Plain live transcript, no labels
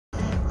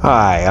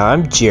Hi,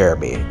 I'm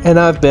Jeremy, and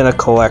I've been a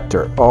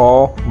collector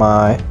all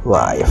my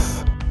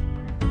life.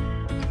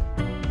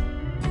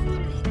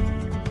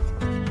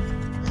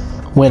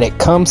 When it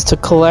comes to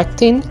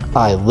collecting,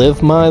 I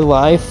live my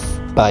life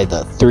by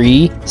the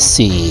 3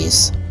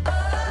 C's.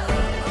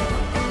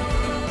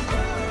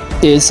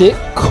 Is it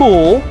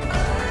cool?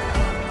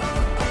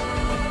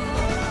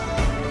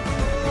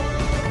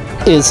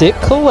 Is it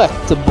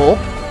collectible?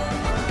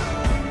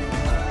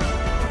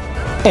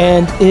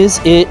 And is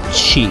it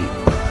cheap?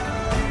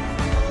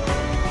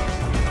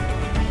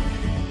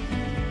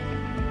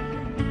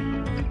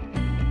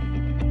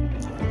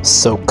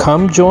 So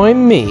come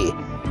join me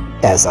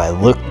as I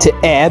look to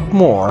add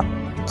more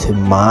to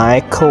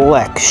my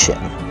collection.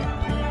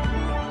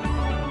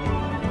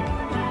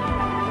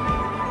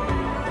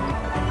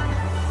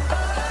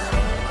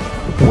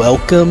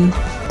 Welcome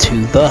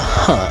to the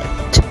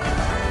hunt.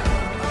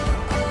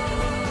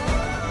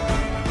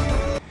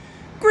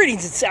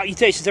 Greetings and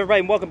salutations, everybody,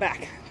 and welcome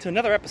back to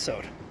another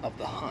episode of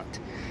The Hunt.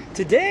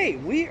 Today,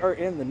 we are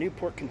in the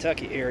Newport,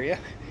 Kentucky area,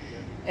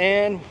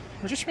 and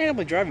we're just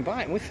randomly driving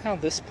by, and we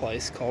found this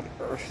place called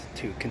Earth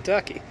to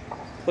Kentucky.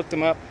 Looked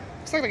them up.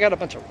 Looks like they got a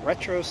bunch of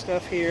retro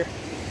stuff here.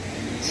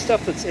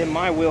 Stuff that's in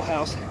my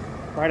wheelhouse,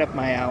 right up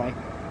my alley.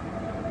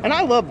 And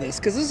I love this,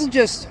 because this is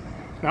just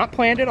not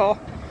planned at all.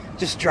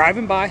 Just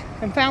driving by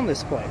and found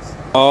this place.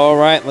 All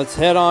right, let's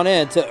head on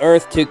in to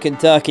Earth to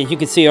Kentucky. You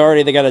can see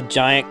already they got a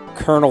giant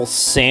Colonel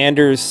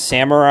Sanders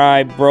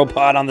samurai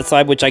robot on the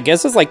side, which I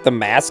guess is like the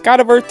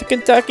mascot of Earth to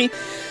Kentucky.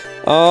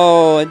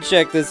 Oh, and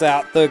check this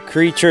out. The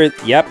creature.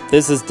 Yep,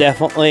 this is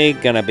definitely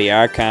going to be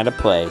our kind of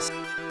place.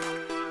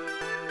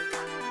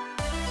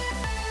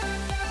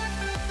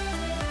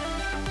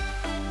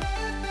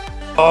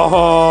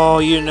 Oh,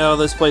 you know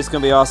this place is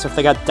going to be awesome if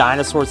they got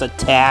dinosaurs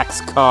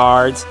attacks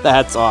cards.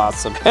 That's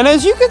awesome. And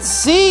as you can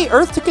see,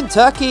 Earth to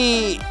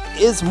Kentucky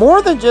is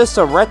more than just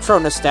a retro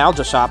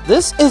nostalgia shop.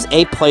 This is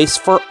a place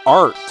for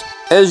art.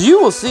 As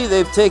you will see,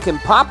 they've taken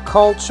pop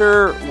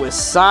culture with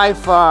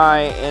sci-fi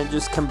and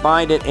just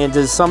combined it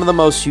into some of the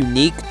most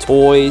unique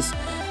toys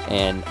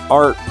and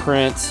art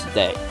prints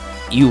that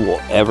you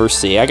will ever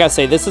see. I gotta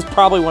say, this is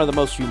probably one of the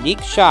most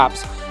unique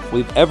shops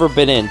we've ever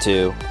been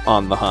into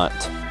on The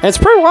Hunt. And it's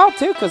pretty wild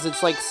too, because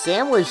it's like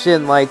sandwiched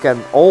in like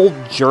an old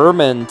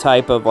German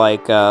type of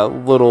like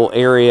little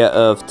area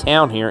of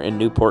town here in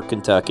Newport,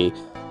 Kentucky.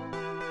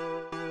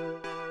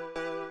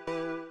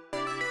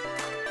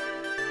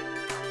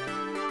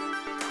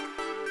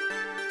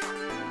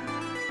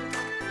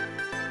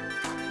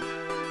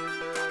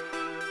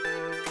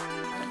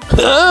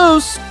 Oh,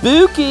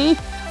 spooky!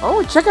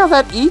 Oh, check out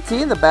that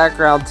E.T. in the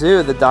background,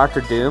 too. The Dr.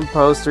 Doom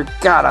poster.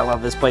 God, I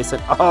love this place.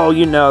 And, oh,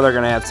 you know they're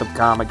going to have some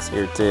comics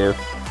here, too.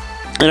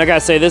 And I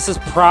gotta say, this is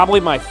probably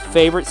my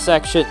favorite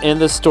section in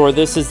the store.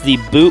 This is the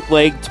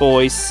bootleg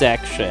toys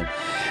section.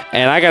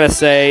 And I gotta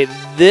say,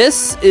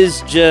 this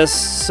is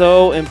just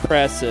so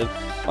impressive.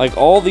 Like,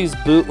 all these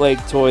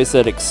bootleg toys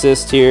that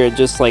exist here, and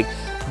just, like,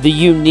 the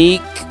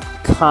unique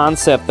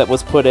concept that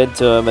was put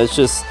into them. It's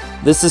just,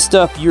 this is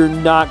stuff you're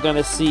not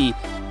gonna see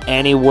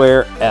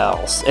anywhere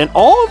else. And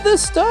all of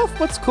this stuff,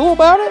 what's cool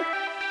about it,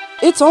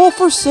 it's all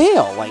for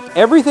sale. Like,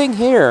 everything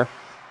here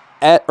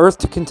at Earth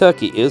to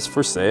Kentucky is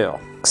for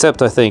sale.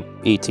 Except, I think,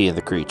 E.T. and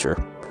the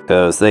creature,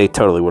 because they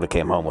totally would have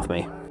came home with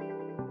me.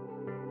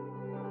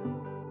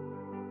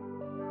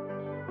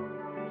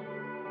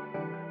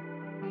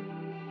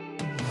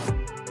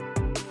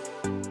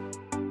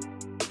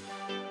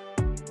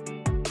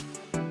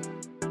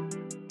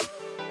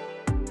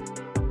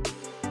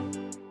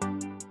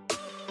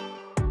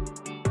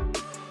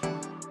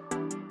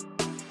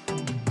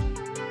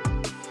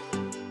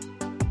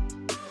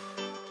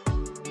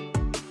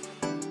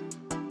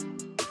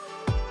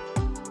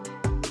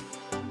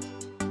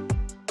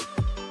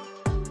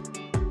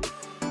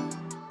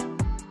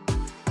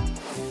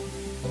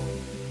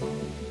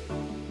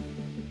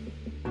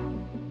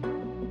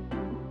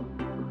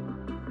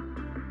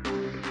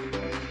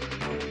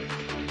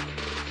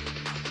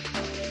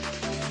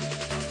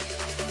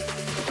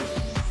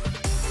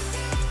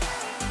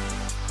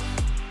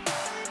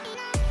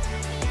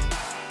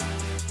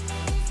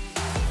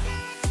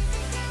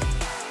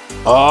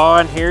 Oh,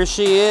 and here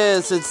she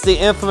is. It's the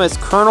infamous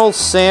Colonel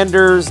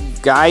Sanders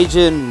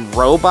Gaijin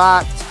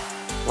robot.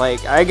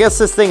 Like, I guess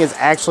this thing is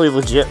actually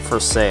legit for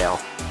sale.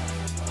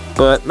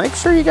 But make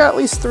sure you got at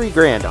least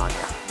 $3 on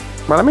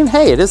you. But I mean,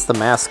 hey, it is the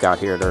mascot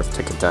here at Earth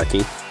to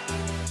Kentucky.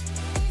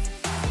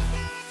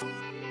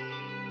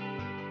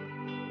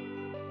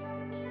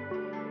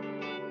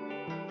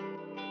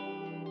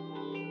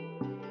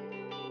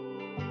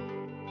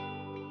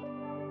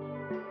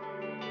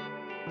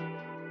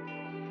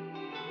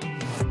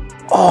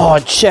 Oh,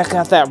 check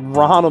out that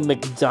Ronald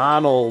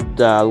McDonald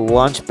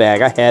lunch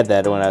bag. I had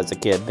that when I was a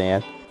kid,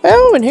 man.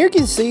 Oh, and here you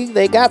can see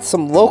they got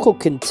some local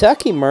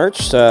Kentucky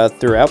merch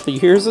throughout the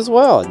years as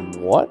well. And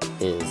what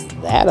is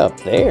that up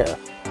there?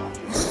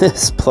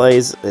 This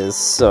place is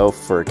so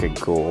freaking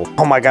cool.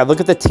 Oh my god, look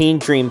at the Teen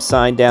Dream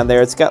sign down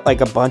there. It's got like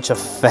a bunch of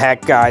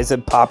fat guys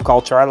in pop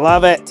culture. I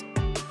love it.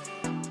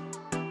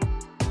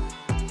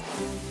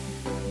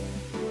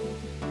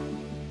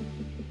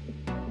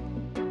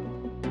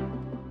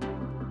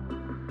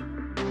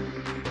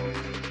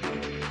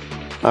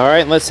 All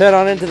right, let's head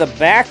on into the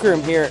back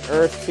room here at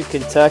Earth to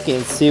Kentucky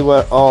and see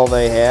what all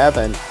they have.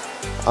 And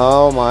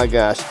oh my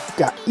gosh,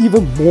 got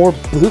even more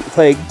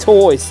bootleg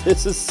toys.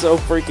 This is so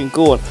freaking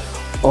cool. And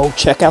oh,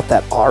 check out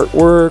that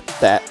artwork.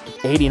 That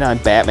 89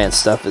 Batman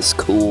stuff is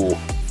cool.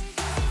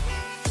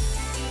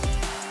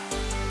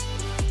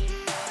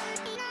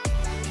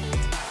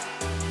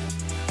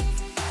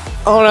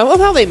 Oh, and I love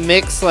how they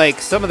mix, like,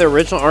 some of the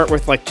original art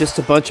with, like, just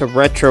a bunch of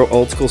retro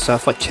old-school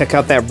stuff. Like, check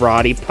out that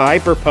Roddy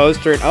Piper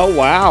poster. And, oh,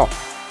 wow,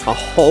 a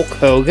Hulk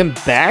Hogan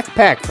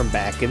backpack from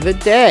back in the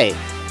day.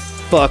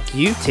 Fuck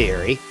you,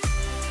 Terry.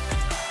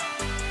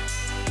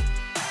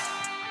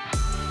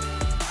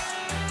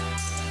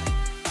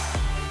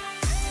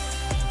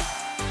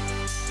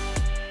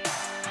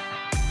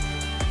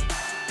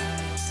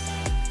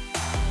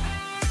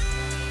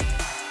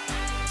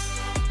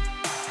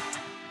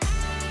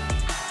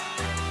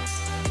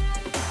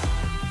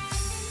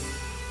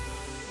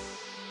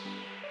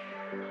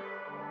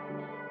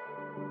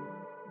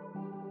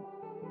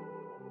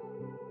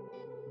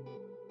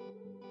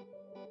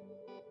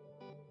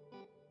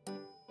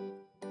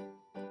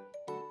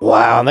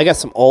 Wow, and they got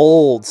some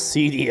old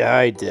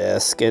CDI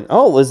disc. And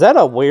oh, is that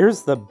a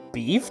Where's the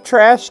Beef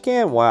trash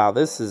can? Wow,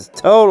 this is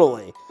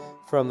totally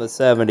from the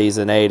 70s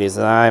and 80s,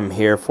 and I'm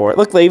here for it.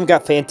 Look, they even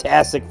got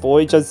Fantastic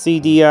Voyage on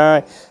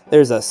CDI.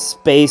 There's a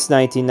Space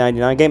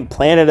 1999 game,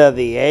 Planet of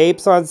the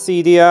Apes on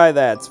CDI.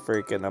 That's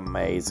freaking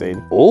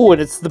amazing. Oh,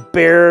 and it's the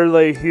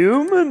Barely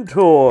Human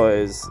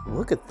toys.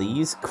 Look at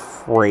these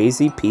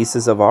crazy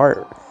pieces of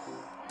art.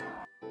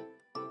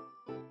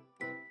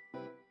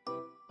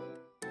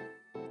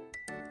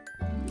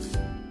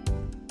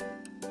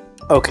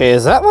 Okay,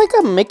 is that like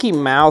a Mickey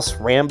Mouse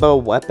Rambo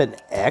Weapon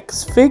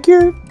X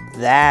figure?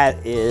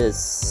 That is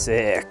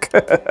sick.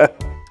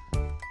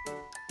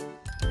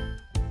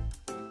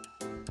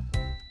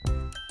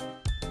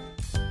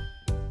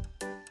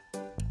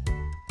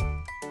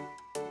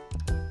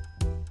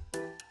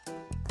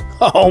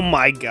 Oh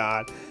my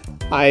god.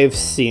 I've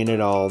seen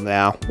it all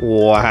now.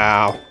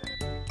 Wow.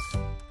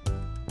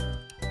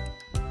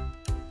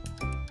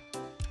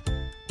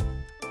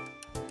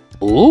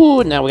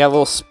 Ooh, now we got a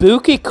little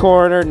spooky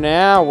corner.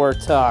 Now we're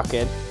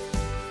talking.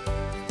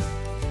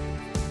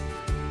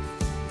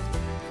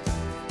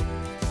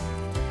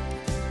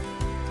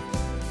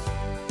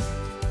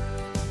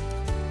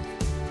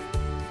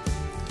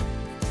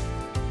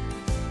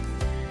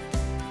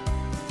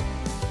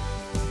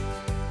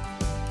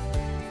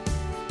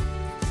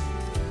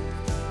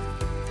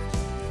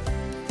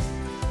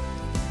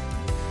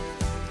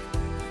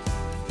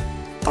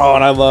 Oh,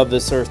 and I love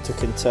this Earth to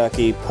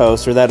Kentucky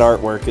poster. That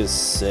artwork is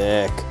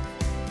sick.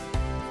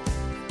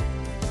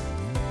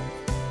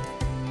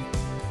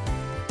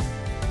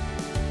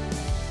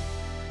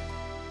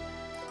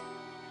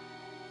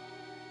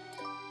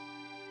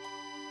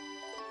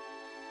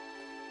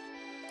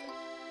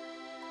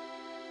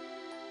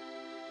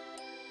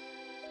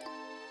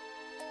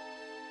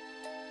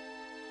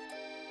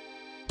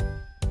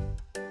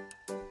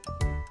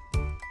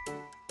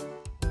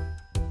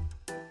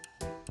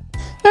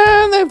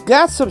 And they've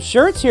got some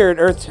shirts here at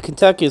Earth to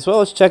Kentucky as well.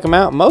 Let's check them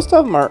out. Most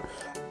of them are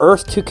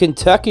Earth to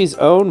Kentucky's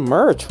own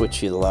merch,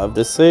 which you love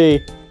to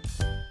see.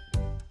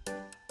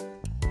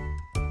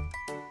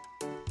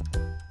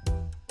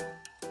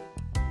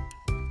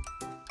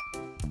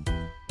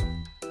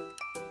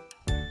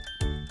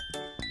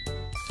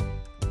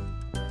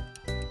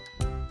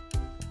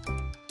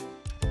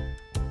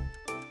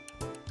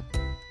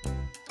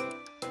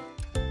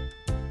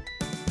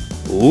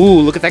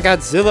 Ooh, look at that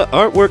Godzilla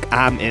artwork.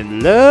 I'm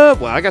in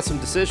love. Well, I got some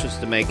decisions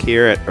to make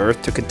here at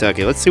Earth to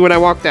Kentucky. Let's see what I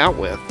walked out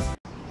with.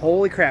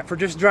 Holy crap, for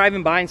just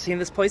driving by and seeing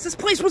this place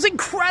was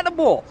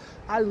incredible.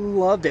 I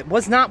loved it.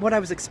 Was not what I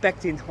was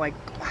expecting. Like,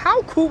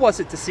 how cool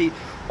was it to see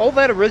all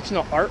that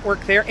original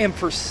artwork there and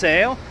for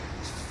sale?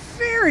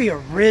 Very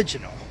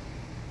original.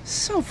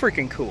 So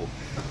freaking cool.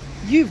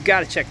 You've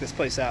got to check this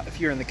place out if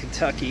you're in the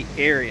Kentucky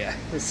area,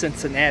 the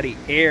Cincinnati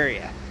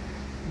area.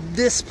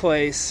 This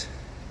place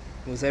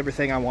was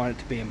everything I wanted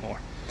to be and more.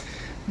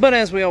 But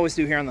as we always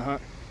do here on the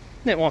hunt,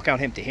 didn't walk out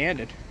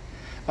empty-handed.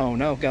 Oh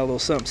no, got a little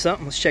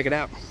something. Let's check it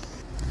out.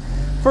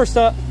 First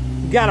up,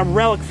 got a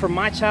relic from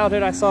my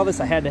childhood. I saw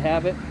this, I had to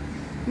have it.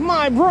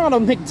 My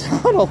Ronald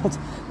McDonald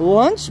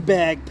lunch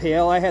bag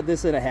pail. I had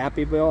this in a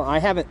Happy Meal. I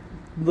haven't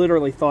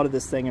literally thought of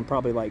this thing in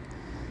probably like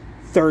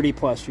 30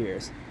 plus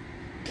years.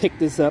 Picked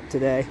this up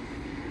today,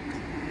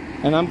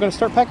 and I'm gonna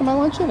start packing my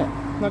lunch in it.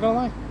 Not gonna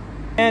lie.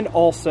 And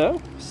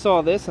also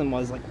saw this and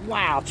was like,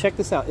 wow, check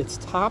this out. It's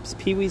Topps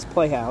Pee-wee's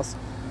Playhouse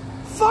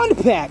Fun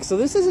Pack. So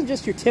this isn't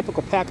just your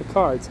typical pack of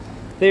cards.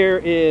 There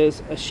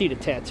is a sheet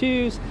of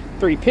tattoos,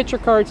 3 picture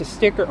cards, a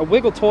sticker, a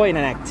wiggle toy, and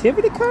an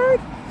activity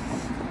card.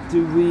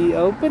 Do we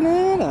open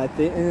it? I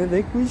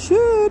think we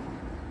should.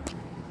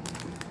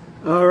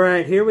 All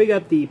right, here we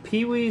got the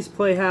Pee-wee's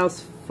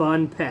Playhouse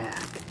Fun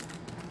Pack.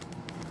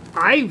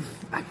 I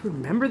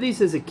remember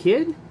these as a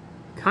kid,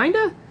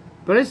 kinda.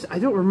 But I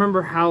don't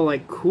remember how,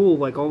 like, cool,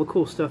 like, all the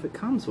cool stuff it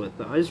comes with,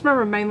 though. I just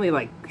remember mainly,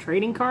 like,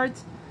 trading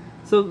cards.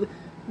 So,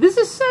 This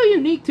is so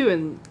unique too,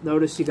 and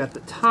notice you got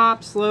the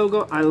Topps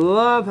logo. I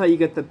love how you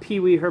got the Pee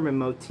Wee Herman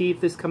motif.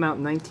 This come out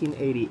in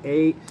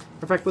 1988.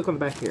 In fact, look on the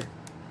back here.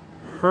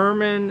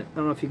 Herman, I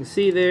don't know if you can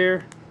see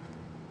there.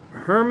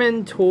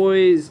 Herman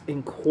Toys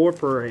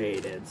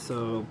Incorporated.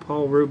 So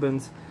Paul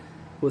Rubens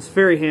was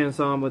very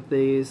hands-on with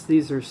these.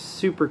 These are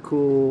super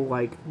cool.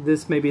 Like,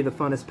 this may be the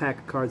funnest pack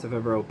of cards I've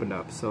ever opened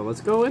up. So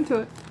let's go into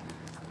it.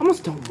 I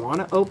almost don't want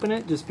to open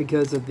it just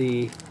because of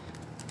the...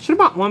 Should have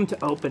bought one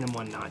to open and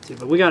one not to,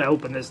 but we got to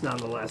open this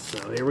nonetheless,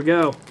 so here we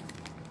go.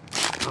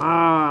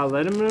 Ah,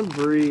 let him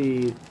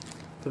breathe.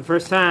 For the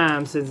first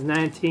time since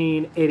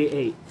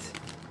 1988.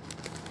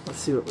 Let's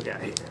see what we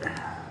got here.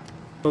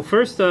 Well,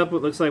 first up, it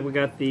looks like we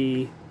got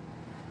the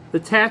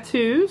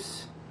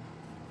tattoos.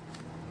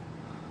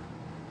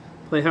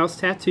 Playhouse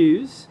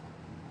tattoos.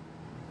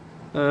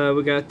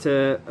 We got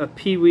a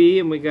Pee Wee,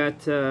 and we got...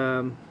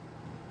 check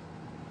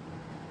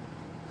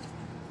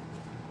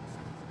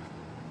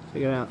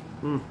it out.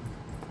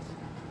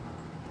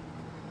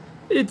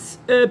 It's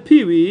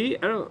Pee Wee.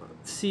 I don't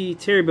see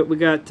Terry, but we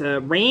got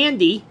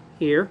Randy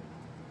here.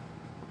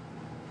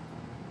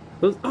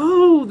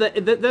 Oh,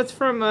 that's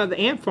from the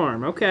Ant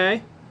Farm.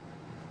 Okay,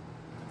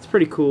 it's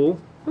pretty cool.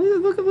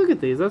 Look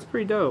at these. That's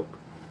pretty dope.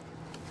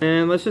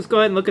 And let's just go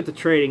ahead and look at the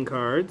trading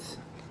cards.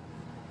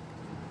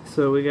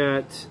 So we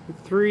got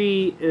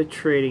 3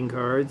 trading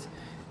cards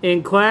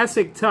in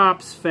classic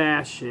Topps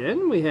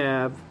fashion. We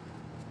have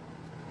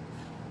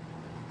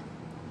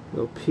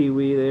little Pee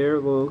Wee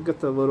there. We'll get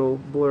the little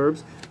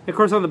blurbs. And of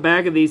course, on the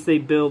back of these, they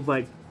build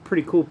like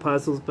pretty cool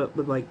puzzles, but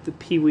with like the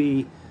Pee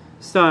Wee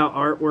style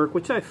artwork,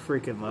 which I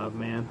freaking love,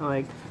 man.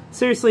 Like,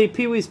 seriously,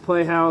 Pee Wee's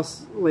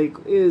Playhouse like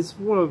is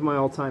one of my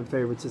all-time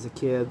favorites as a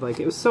kid. Like,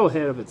 it was so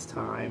ahead of its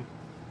time.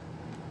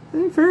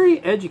 And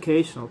very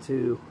educational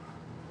too.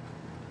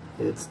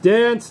 It's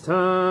dance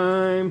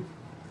time.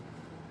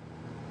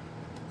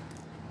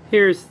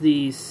 Here's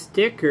the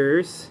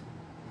stickers.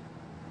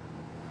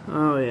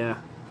 Oh yeah.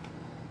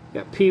 You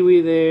got Pee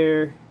Wee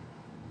there.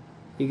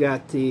 You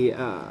got the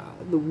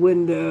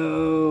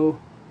window.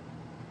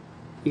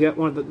 You got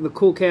one of the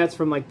cool cats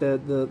from like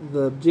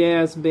the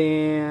jazz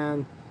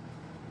band.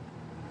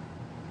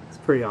 It's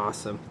pretty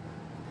awesome.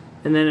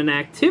 And then an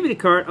activity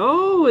card.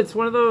 Oh, it's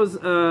one of those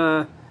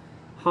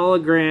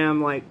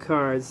hologram like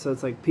cards. So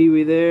it's like Pee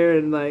Wee there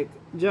and like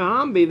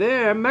Jambi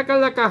there. Mecca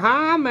laka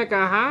ha,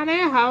 mecca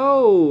honey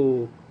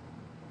ho.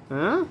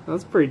 Huh?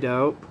 That's pretty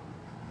dope.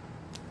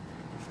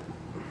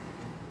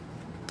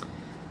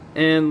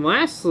 And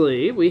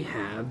lastly, we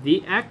have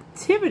the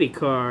activity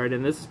card,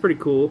 and this is pretty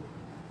cool.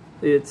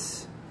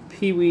 It's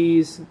Pee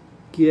Wee's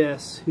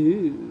Guess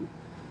Who.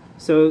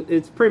 So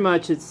it's pretty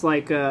much, it's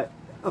like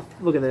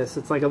look at this.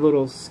 It's like a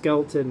little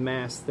skeleton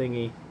mask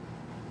thingy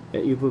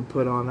that you would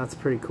put on. That's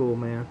pretty cool,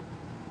 man.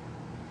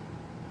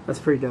 That's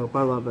pretty dope.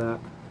 I love that.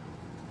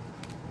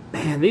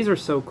 Man, these are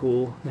so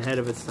cool, ahead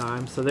of its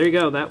time. So there you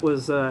go. That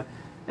was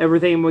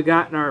everything we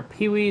got in our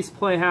Pee Wee's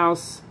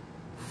Playhouse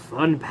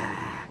Fun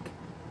Pack.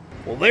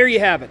 Well, there you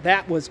have it.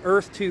 That was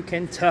Earth to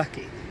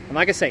Kentucky. And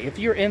like I say, if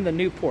you're in the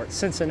Newport,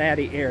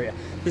 Cincinnati area,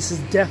 this is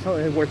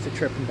definitely worth the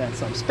trip and then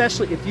some,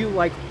 especially if you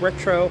like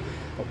retro,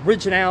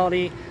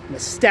 originality,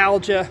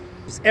 nostalgia.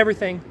 It's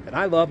everything that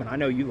I love and I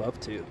know you love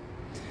too.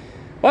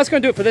 Well, that's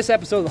going to do it for this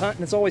episode of The Hunt.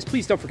 And as always,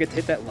 please don't forget to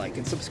hit that like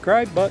and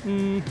subscribe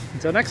button.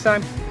 Until next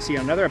time, see you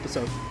on another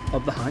episode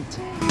of The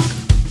Hunt.